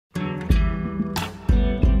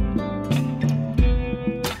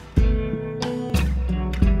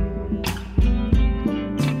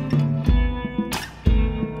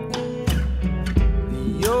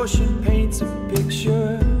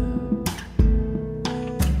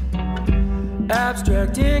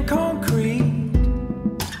abstract and concrete,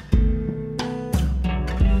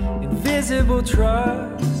 invisible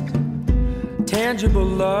trust, tangible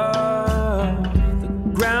love, the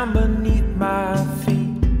ground beneath my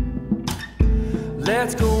feet.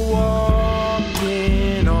 Let's go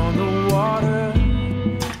walking on the water,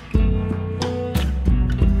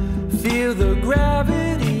 feel the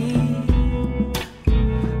gravity.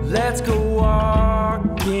 Let's go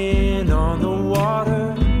walking on the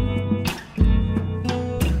water.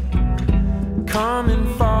 Come and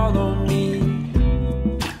follow me.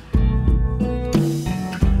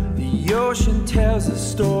 The ocean tells a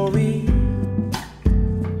story.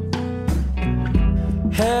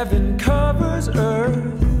 Heaven covers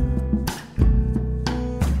earth.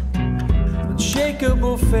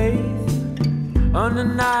 Unshakable faith,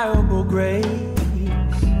 undeniable grace.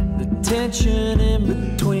 The tension in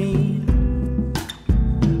between.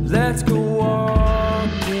 Let's go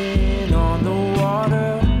walking on the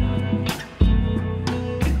water.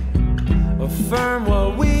 Affirm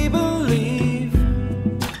what we believe.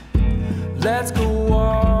 Let's go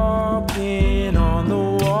walking on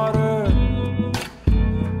the water.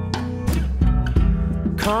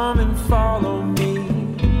 Come and follow me.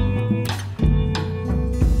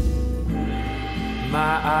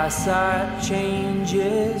 My eyesight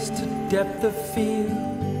changes to depth of field.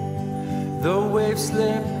 The waves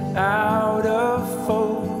slip out of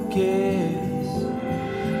focus.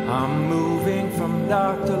 I'm moving from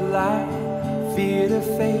dark to light, fear to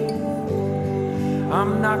faith.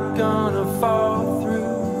 I'm not gonna fall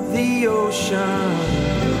through the ocean.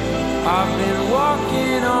 I've been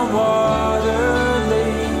walking on water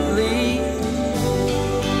lately,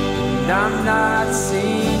 and I'm not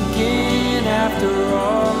sinking after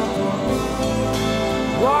all.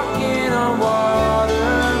 Walking on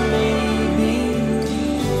water may be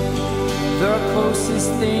the closest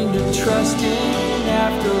thing to trusting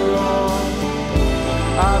after all.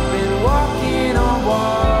 I've been walking on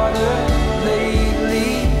water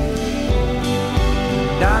lately,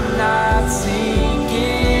 and I'm not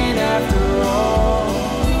sinking after all.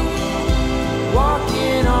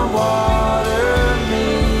 Walking on water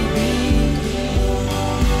may be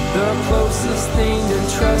the closest thing to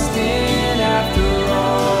trusting after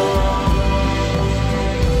all.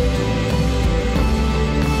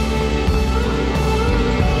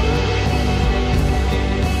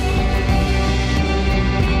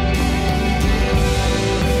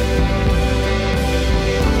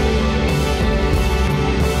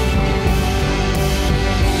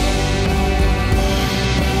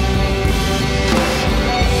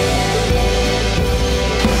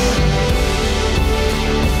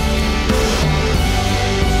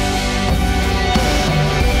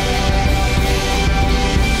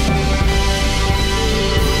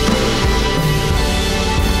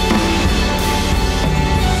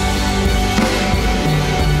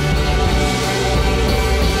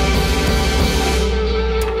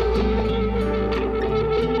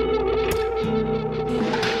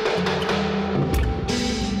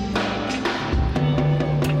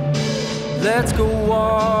 Let's go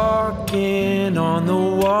walking on the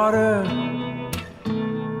water.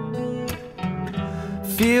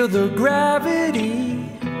 Feel the gravity.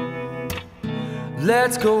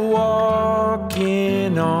 Let's go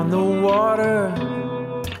walking on the water.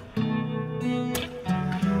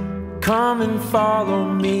 Come and follow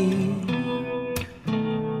me.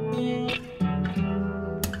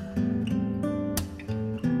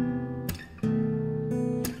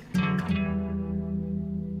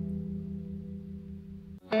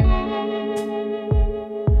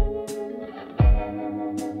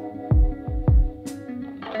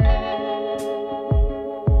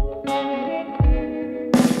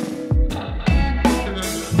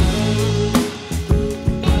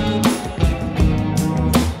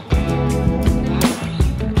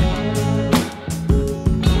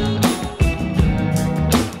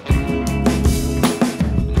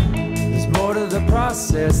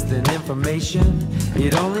 Than information,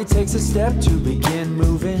 it only takes a step to begin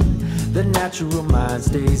moving. The natural mind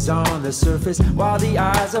stays on the surface, while the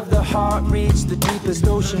eyes of the heart reach the deepest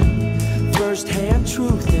ocean. First-hand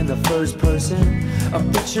truth in the first person, a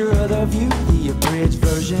picture of the view, the abridged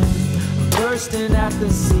version. Bursting at the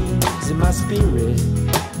seams in my spirit,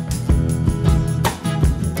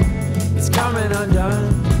 it's coming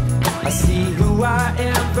undone. I see who I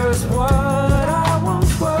am versus what I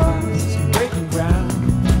once was. Breaking ground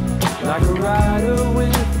like a rider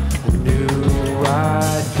with a new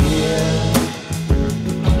idea.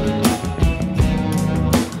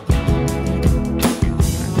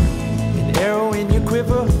 An arrow in your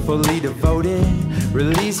quiver, fully devoted.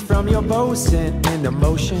 Release from your bow, sent into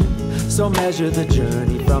motion. So measure the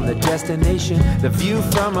journey from the destination. The view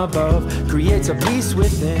from above creates a peace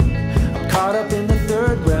within. I'm caught up in the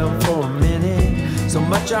third realm for a minute. So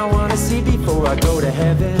much I wanna see before I go to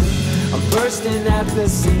heaven. I'm bursting at the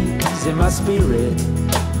seams in my spirit.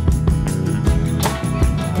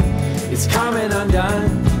 It's coming undone.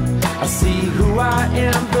 I see who I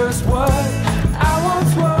am versus what I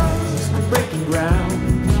once was. Breaking ground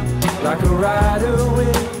like a rider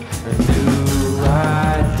with a new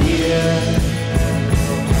idea.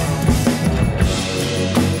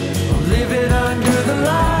 I'm living under the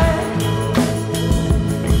light.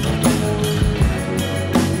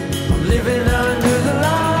 I'm living under the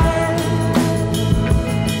light.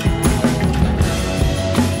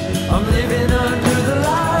 I'm living under the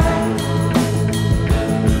light.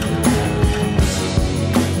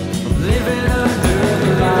 I'm living under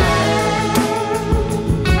the light.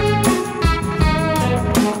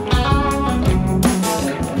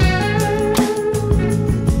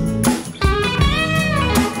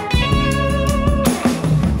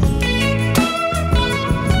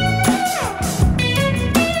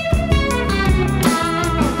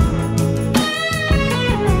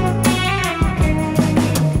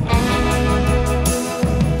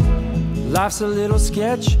 Life's a little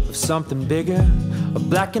sketch of something bigger, a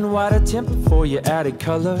black and white attempt for your added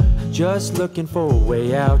color. Just looking for a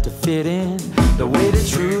way out to fit in. The way to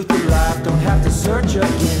truth of life, don't have to search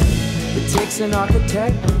again. It takes an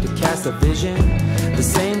architect to cast a vision, the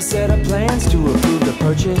same set of plans to approve the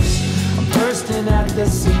purchase. I'm bursting at the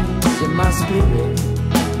seams in my spirit.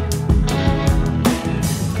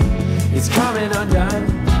 It's coming undone.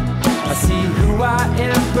 I see who I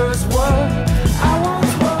am versus what I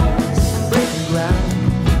once was.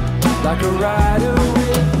 Like a rider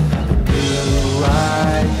with a new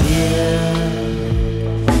idea.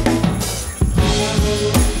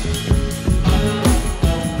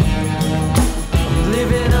 I'm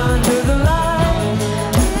living under the light.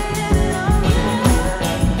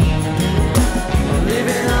 I'm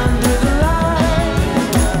living under the light.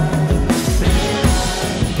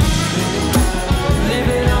 I'm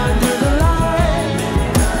living under the light.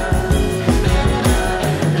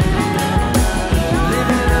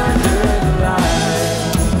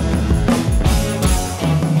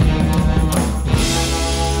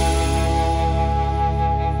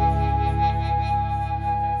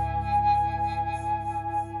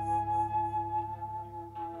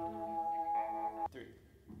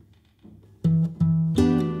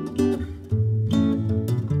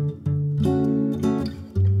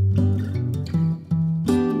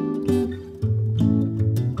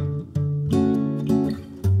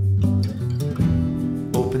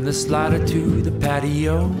 The slider to the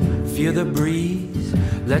patio, feel the breeze,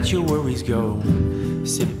 let your worries go.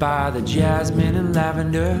 Sit by the jasmine and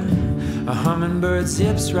lavender, a hummingbird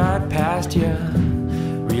zips right past you.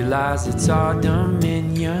 Realize it's our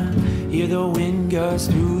dominion, hear the wind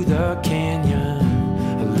gust through the canyon.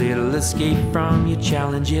 A little escape from your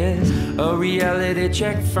challenges, a reality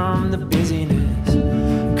check from the busyness.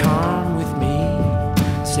 Come with me,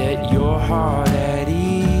 set your heart at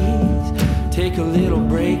ease. Take a little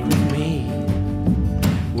break with me.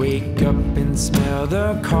 Wake up and smell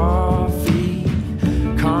the coffee.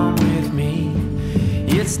 Come with me.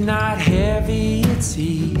 It's not heavy, it's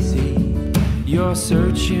easy. You're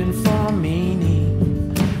searching for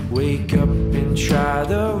meaning. Wake up and try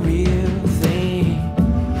the real thing.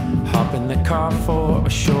 Hop in the car for a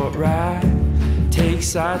short ride. Take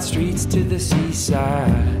side streets to the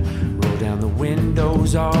seaside. Roll down the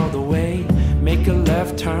windows all the way. Make a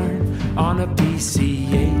left turn on a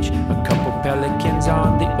PCH. A couple pelicans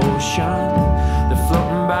on the ocean, they're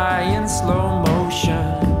floating by in slow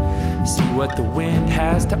motion. See what the wind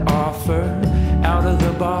has to offer, out of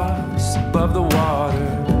the box, above the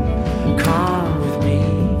water. Come with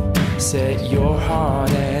me, set your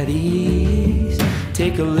heart at ease.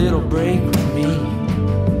 Take a little break with me.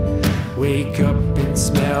 Wake up and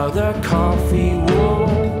smell the coffee. Whoa,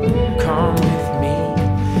 come with me.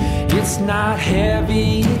 It's not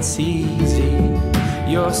heavy, it's easy.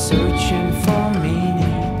 You're searching for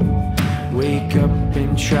meaning. Wake up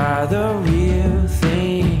and try the real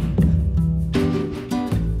thing.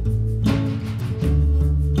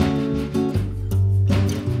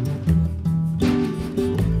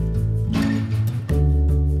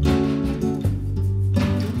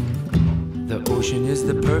 The ocean is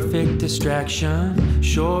the perfect distraction.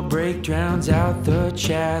 Shore break drowns out the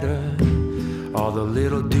chatter. All the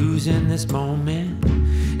little do's in this moment.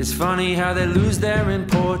 It's funny how they lose their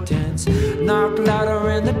importance. Knock louder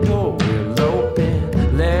and the door will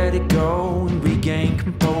open. Let it go and regain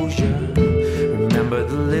composure. Remember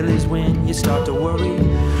you start to worry.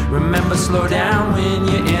 Remember, slow down when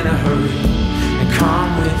you're in a hurry, and calm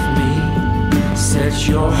with me. Set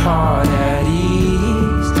your heart at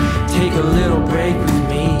ease. Take a little break with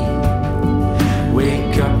me.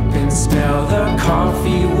 Wake up and smell the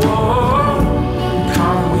coffee